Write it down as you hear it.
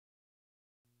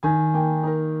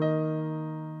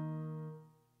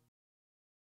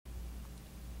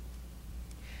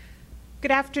Good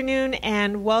afternoon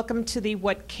and welcome to the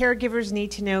What Caregivers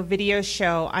Need to Know video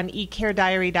show on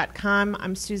eCareDiary.com.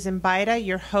 I'm Susan Baida,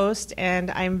 your host, and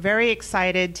I'm very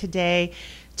excited today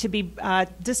to be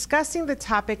discussing the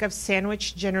topic of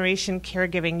sandwich generation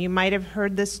caregiving. You might have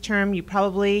heard this term. You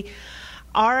probably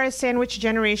are a sandwich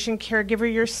generation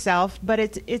caregiver yourself, but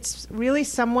it's really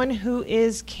someone who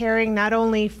is caring not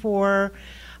only for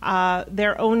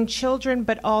their own children,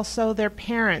 but also their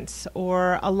parents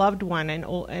or a loved one,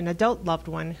 an adult loved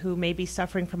one who may be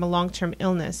suffering from a long-term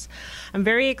illness. I'm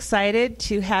very excited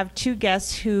to have two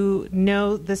guests who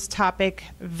know this topic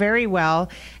very well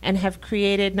and have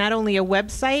created not only a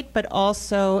website, but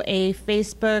also a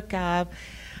Facebook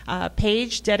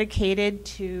page dedicated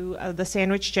to the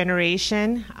sandwich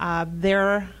generation.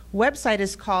 Their website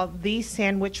is called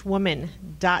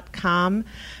thesandwichwoman.com.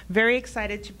 Very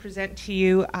excited to present to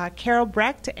you Carole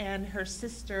Brecht and her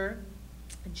sister,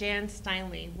 Jan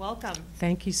Steinle. Welcome.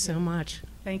 Thank you so much.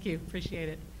 Thank you. Appreciate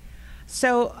it.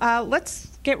 So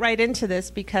let's get right into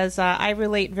this because I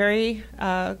relate very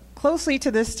closely to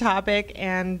this topic,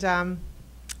 and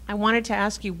I wanted to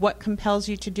ask you what compels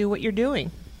you to do what you're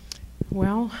doing.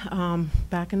 Well,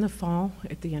 back in the fall,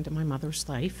 at the end of my mother's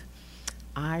life,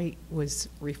 I was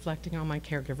reflecting on my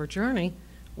caregiver journey,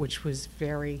 which was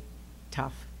very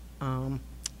tough.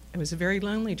 It was a very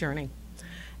lonely journey.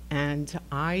 And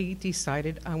I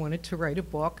decided I wanted to write a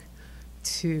book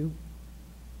to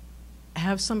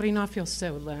have somebody not feel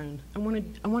so alone. I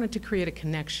wanted to create a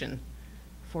connection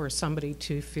for somebody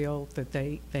to feel that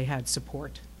they had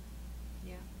support.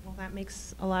 Yeah, well, that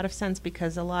makes a lot of sense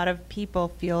because a lot of people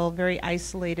feel very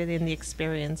isolated in the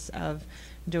experience of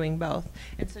doing both.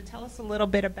 And so tell us a little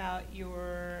bit about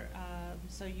your,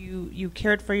 so you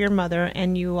cared for your mother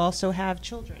and you also have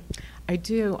children. I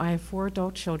do. I have 4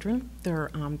 adult children.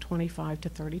 They're 25 to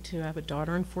 32. I have a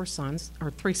daughter and 3 sons.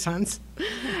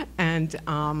 And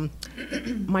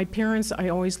my parents, I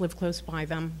always lived close by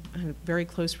them. I had a very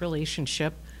close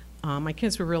relationship. My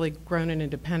kids were really grown and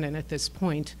independent at this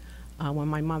point. When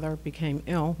my mother became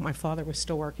ill, my father was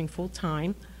still working full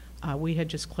time. We had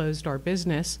just closed our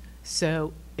business,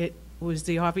 so it was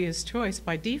the obvious choice.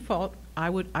 By default,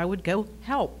 I would go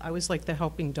help. I was like the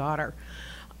helping daughter,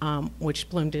 which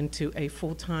bloomed into a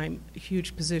full-time,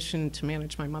 huge position to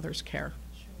manage my mother's care.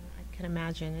 Sure, I can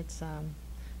imagine. It's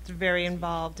very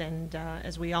involved and,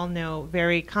 as we all know,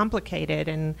 very complicated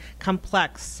and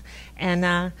complex. And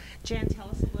Jan, tell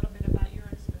us a little bit about your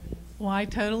experience. Well, I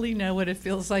totally know what it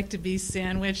feels like to be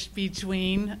sandwiched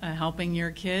between helping your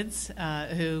kids,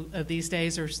 who these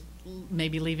days are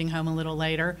maybe leaving home a little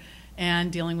later,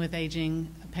 and dealing with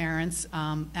aging parents.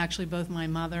 Actually, both my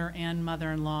mother and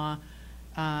mother-in-law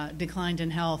declined in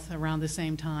health around the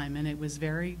same time, and it was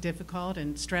very difficult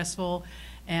and stressful.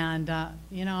 And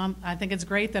you know, I think it's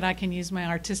great that I can use my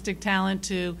artistic talent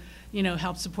to, you know,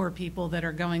 help support people that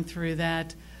are going through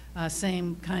that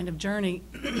same kind of journey.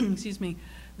 Excuse me.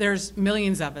 There's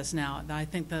millions of us now. I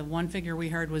think the one figure we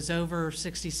heard was over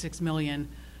 66 million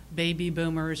baby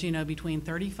boomers, you know, between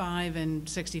 35 and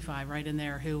 65, right in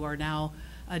there, who are now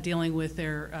dealing with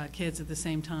their kids at the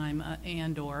same time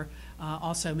and or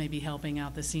also maybe helping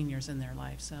out the seniors in their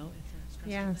life. So it's a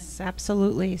stressful Yes, thing.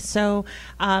 absolutely. So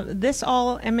this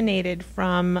all emanated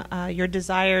from your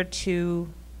desire to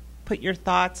put your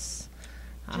thoughts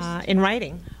in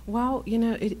writing. Well, you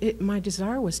know, my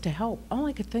desire was to help. All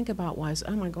I could think about was,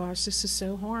 oh my gosh, this is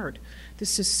so hard.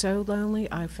 This is so lonely.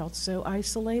 I felt so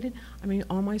isolated. I mean,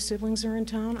 all my siblings are in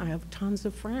town. I have tons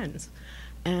of friends.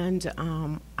 And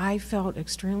I felt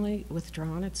extremely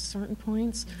withdrawn at certain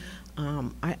points.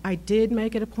 I did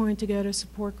make it a point to go to a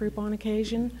support group on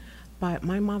occasion, but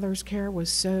my mother's care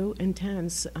was so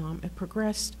intense. It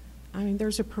progressed. I mean,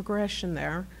 there's a progression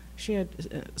there. She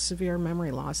had severe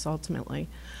memory loss ultimately.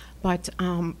 But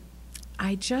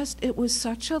it was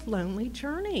such a lonely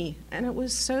journey, and it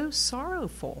was so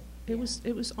sorrowful. It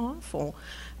was awful.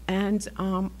 And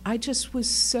I just was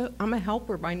so, I'm a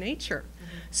helper by nature.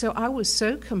 So I was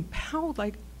so compelled,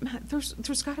 like, man,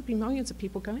 there's got to be millions of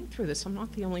people going through this. I'm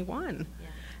not the only one. Yeah.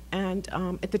 And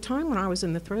at the time when I was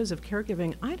in the throes of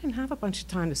caregiving, I didn't have a bunch of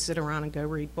time to sit around and go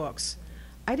read books.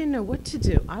 I didn't know what to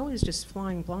do. I was just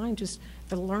flying blind. Just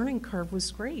the learning curve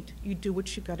was great. You do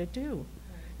what you got to do.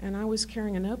 And I was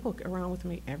carrying a notebook around with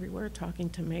me everywhere, talking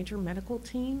to major medical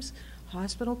teams,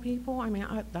 hospital people. I mean,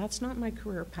 that's not my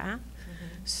career path.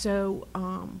 So,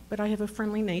 but I have a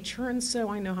friendly nature, and so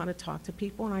I know how to talk to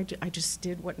people, and I just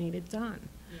did what needed done.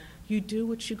 Yeah. You do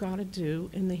what you got to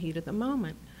do in the heat of the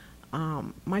moment.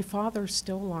 My father's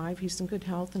still alive. He's in good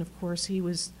health, and of course he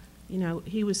was, you know,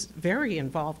 he was very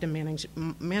involved in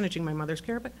managing my mother's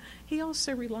care, but he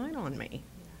also relied on me.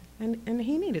 and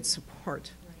he needed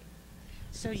support.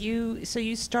 So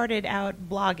you started out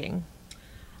blogging.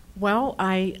 Well,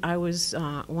 I was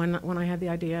when I had the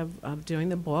idea of doing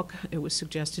the book, it was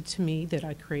suggested to me that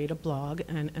I create a blog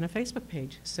and a Facebook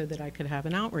page so that I could have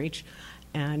an outreach,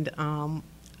 and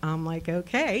I'm like,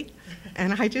 okay,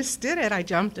 and I just did it. I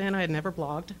jumped in. I had never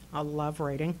blogged. I love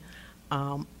writing,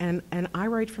 and I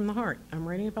write from the heart. I'm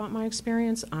writing about my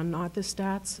experience. I'm not the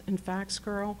stats and facts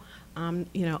girl.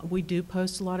 You know, we do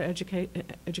post a lot of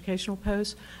educational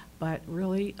posts, but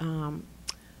really,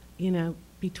 you know,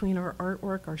 between our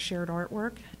artwork, our shared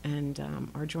artwork, and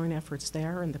our joint efforts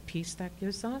there and the peace that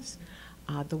gives us,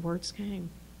 the words came.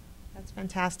 That's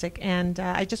fantastic. And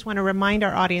I just want to remind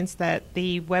our audience that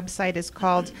the website is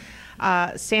called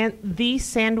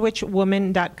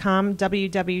thesandwichwoman.com,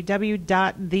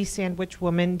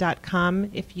 www.thesandwichwoman.com.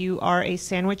 If you are a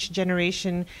sandwich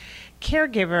generation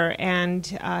caregiver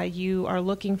and you are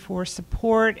looking for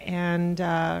support and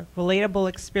relatable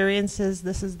experiences,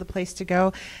 this is the place to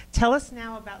go. Tell us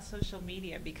now about social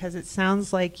media, because it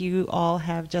sounds like you all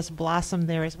have just blossomed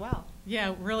there as well.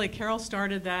 Yeah, really, Carole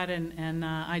started that, and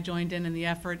I joined in the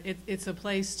effort. It's a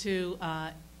place to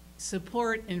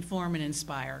support, inform, and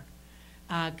inspire.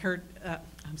 Carole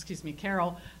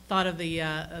thought of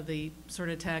the sort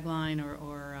of tagline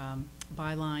or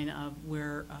byline of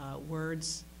where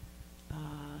words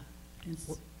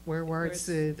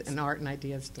soothe and art and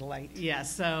ideas delight. Yeah,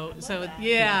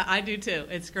 yeah, I do too.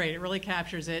 It's great. It really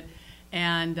captures it,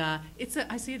 and I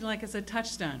see it like as a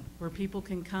touchstone where people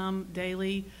can come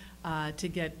daily to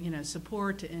get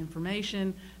support, to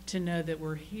information, to know that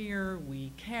we're here,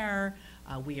 we care,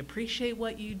 we appreciate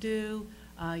what you do,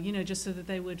 just so that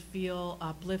they would feel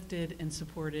uplifted and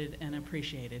supported and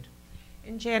appreciated.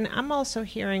 And Jan, I'm also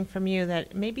hearing from you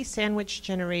that maybe sandwich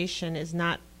generation is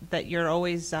not that you're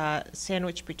always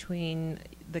sandwiched between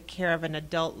the care of an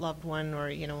adult loved one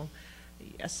or,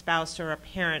 a spouse or a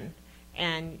parent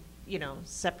and,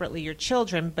 separately your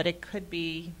children, but it could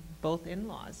be both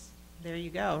in-laws. There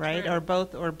you go, right? Or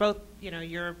both,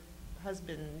 your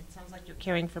husband. It sounds like you're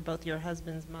caring for both your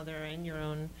husband's mother and your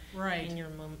own, right, and your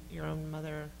own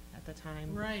mother at the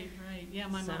time. Right. Yeah,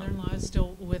 my mother-in-law is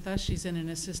still with us. She's in an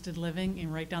assisted living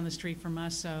and right down the street from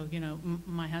us. So,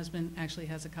 my husband actually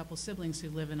has a couple siblings who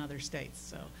live in other states.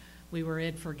 So we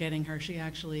were for getting her. She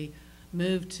actually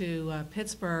moved to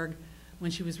Pittsburgh when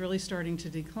she was really starting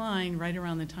to decline, right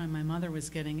around the time my mother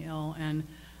was getting ill. And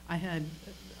I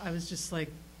was just like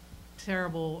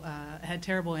had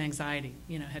terrible anxiety,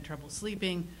 had trouble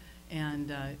sleeping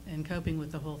and coping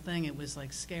with the whole thing. It was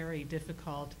like scary,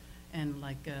 difficult, and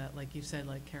like you said,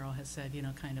 like Carole has said,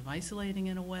 kind of isolating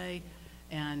in a way.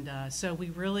 And so we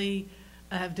really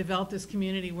have developed this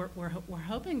community. We're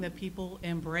hoping that people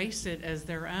embrace it as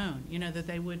their own, that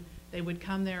they would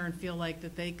come there and feel like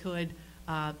that they could,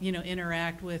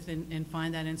 interact with and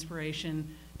find that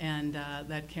inspiration and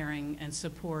that caring and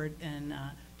support and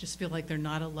just feel like they're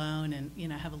not alone and,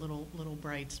 have a little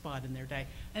bright spot in their day.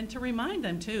 And to remind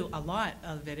them, too, a lot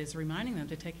of it is reminding them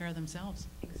to take care of themselves.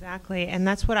 Exactly. And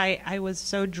that's what I was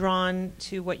so drawn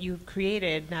to what you've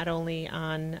created, not only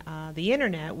on the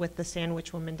internet with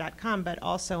thesandwichwoman.com, but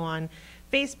also on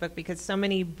Facebook, because so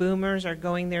many boomers are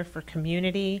going there for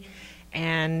community.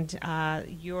 And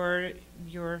your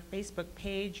Facebook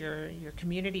page or your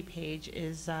community page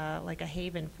is like a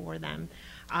haven for them.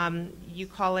 You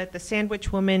call it The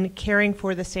Sandwich Woman Caring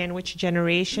for the Sandwich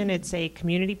Generation. It's a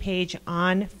community page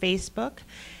on Facebook.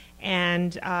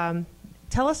 And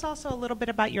tell us also a little bit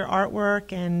about your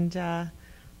artwork and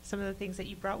some of the things that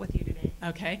you brought with you today.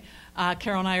 Okay.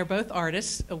 Carole and I are both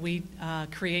artists. We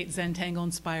create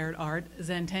Zentangle-inspired art.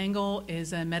 Zentangle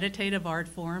is a meditative art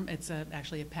form. It's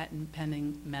actually a patent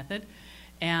pending method.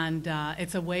 And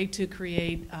it's a way to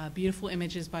create beautiful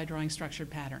images by drawing structured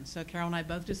patterns. So Carole and I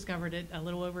both discovered it a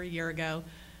little over a year ago,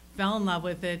 fell in love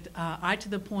with it. I to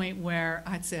the point where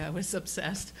I'd say I was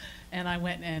obsessed. And I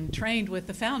went and trained with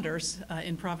the founders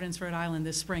in Providence, Rhode Island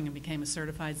this spring and became a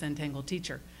certified Zentangle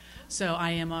teacher. So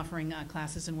I am offering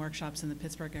classes and workshops in the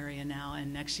Pittsburgh area now,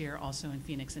 and next year also in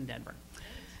Phoenix and Denver.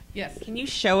 Yes. Can you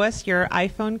show us your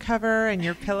iPhone cover and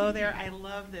your pillow there? I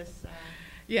love this.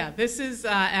 Yeah, this is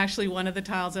actually one of the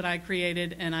tiles that I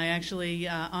created, and I actually,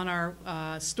 on our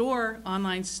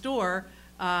online store,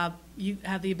 you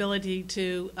have the ability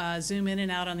to zoom in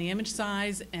and out on the image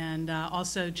size and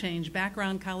also change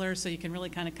background color, so you can really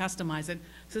kind of customize it.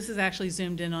 So this is actually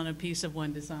zoomed in on a piece of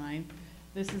one design.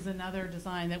 This is another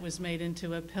design that was made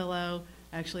into a pillow.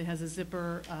 Actually has a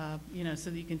zipper, so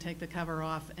that you can take the cover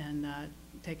off and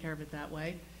take care of it that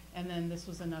way. And then this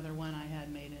was another one I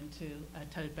had made into a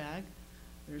tote bag.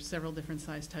 There's several different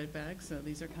size tote bags, so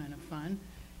these are kind of fun.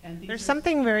 And There's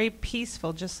something very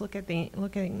peaceful. Just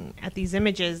looking at these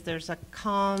images. There's a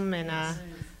calm and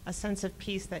a sense of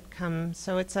peace that comes.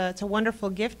 So it's a wonderful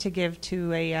gift to give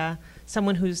to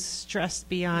someone who's stressed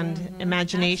beyond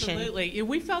imagination. Absolutely.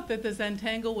 We felt that the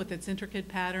Zentangle, with its intricate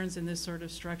patterns and this sort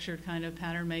of structured kind of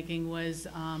pattern making, was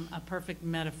a perfect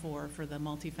metaphor for the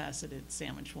multifaceted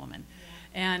sandwich woman.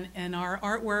 And our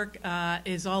artwork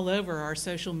is all over our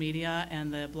social media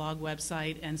and the blog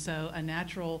website, and so a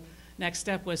natural next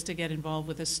step was to get involved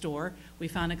with a store. We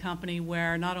found a company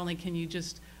where not only can you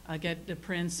just get the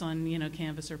prints on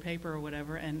canvas or paper or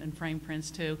whatever, and frame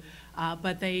prints too,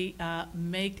 but they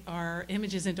make our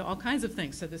images into all kinds of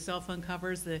things. So the cell phone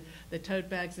covers, the tote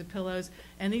bags, the pillows,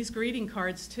 and these greeting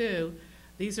cards too.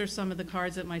 These are some of the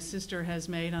cards that my sister has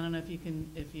made. I don't know if you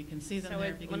can see them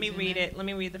there. Let me read it. Let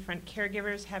me read the front.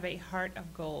 Caregivers have a heart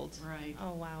of gold. Right.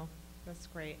 Oh wow, that's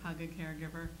great. Hug a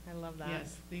caregiver. I love that.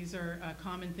 Yes, these are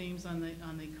common themes on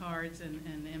the cards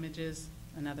and images.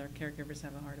 Another, caregivers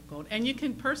have a heart of gold. And you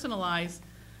can personalize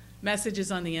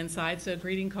messages on the inside. So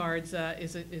greeting cards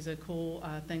is a cool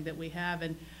thing that we have.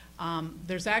 And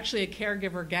there's actually a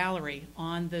caregiver gallery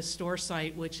on the store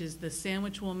site, which is the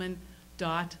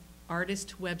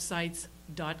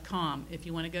sandwichwoman.artistwebsites.com. If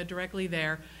you want to go directly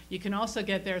there, you can also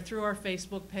get there through our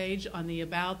Facebook page on the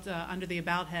About, under the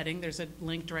About heading. There's a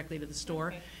link directly to the store.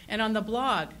 Okay. And on the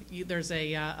blog, there's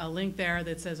a link there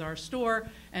that says our store,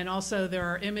 and also there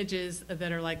are images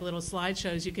that are like little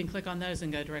slideshows. You can click on those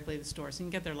and go directly to the store. So you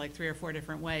can get there like 3 or 4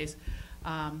 different ways.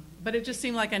 But it just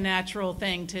seemed like a natural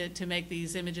thing to make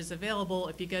these images available.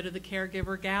 If you go to the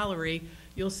Caregiver Gallery,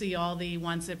 you'll see all the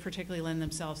ones that particularly lend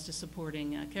themselves to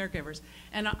supporting caregivers.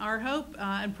 And our hope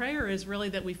and prayer is really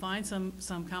that we find some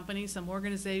companies, some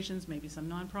organizations, maybe some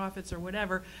nonprofits or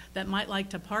whatever, that might like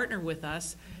to partner with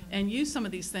us and use some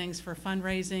of these things for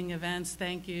fundraising, events,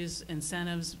 thank yous,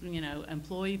 incentives,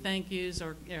 employee thank yous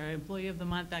or employee of the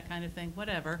month, that kind of thing,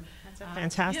 whatever. That's a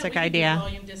fantastic we idea. Do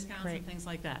volume discounts Great. and things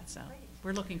like that. So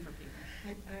we're looking for people.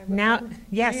 Now,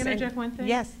 yes. Can I interject one thing?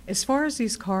 Yes. As far as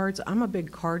these cards, I'm a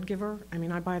big card giver. I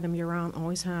mean, I buy them year-round,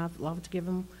 always have, love to give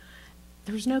them.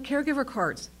 There's no caregiver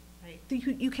cards. Right.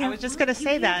 You can't. I was just going to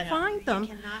say that. Find them. You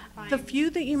cannot find The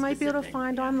few that you might be able to specific,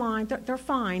 find yeah. online, they're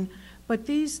fine. But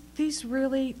these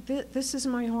really, this is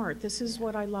my heart. This is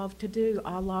what I love to do.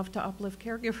 I love to uplift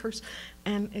caregivers,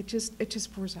 and it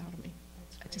just pours out of me.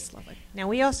 I just love it.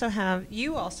 Now you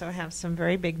also have some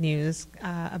very big news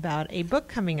about a book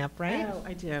coming up, right? Oh,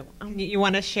 I do. You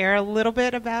want to share a little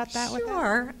bit about that with us?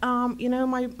 Sure.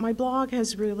 My blog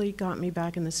has really got me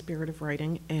back in the spirit of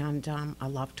writing, and I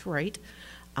love to write.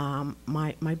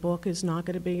 My book is not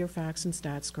going to be your facts and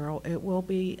stats girl. It will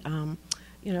be,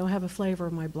 have a flavor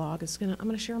of my blog. I'm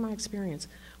going to share my experience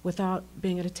without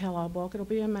being a tell-all book. It'll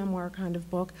be a memoir kind of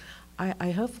book.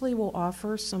 I hopefully will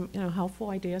offer some, helpful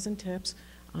ideas and tips,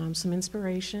 some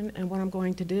inspiration. And what I'm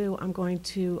going to do, I'm going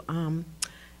to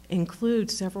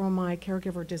include several of my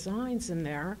caregiver designs in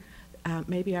there,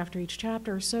 maybe after each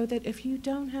chapter, so that if you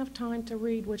don't have time to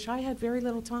read, which I had very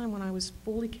little time when I was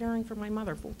fully caring for my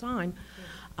mother full time,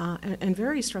 and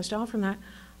very stressed out from that,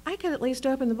 I could at least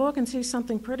open the book and see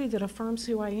something pretty that affirms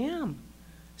who I am.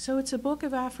 So it's a book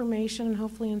of affirmation and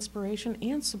hopefully inspiration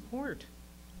and support.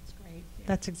 That's great.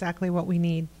 That's exactly what we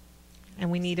need. And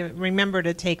we need to remember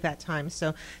to take that time.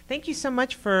 So thank you so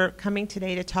much for coming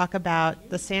today to talk about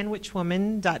the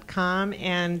sandwichwoman.com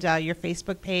and your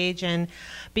Facebook page. And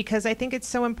because I think it's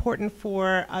so important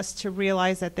for us to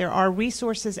realize that there are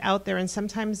resources out there, and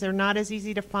sometimes they're not as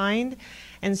easy to find.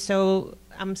 And so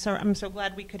I'm so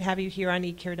glad we could have you here on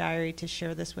eCareDiary to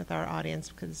share this with our audience,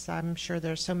 because I'm sure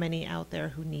there's so many out there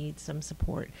who need some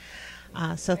support.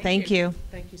 So thank you.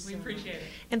 Thank you so much. We appreciate it.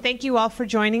 And thank you all for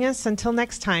joining us. Until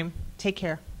next time, take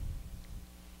care.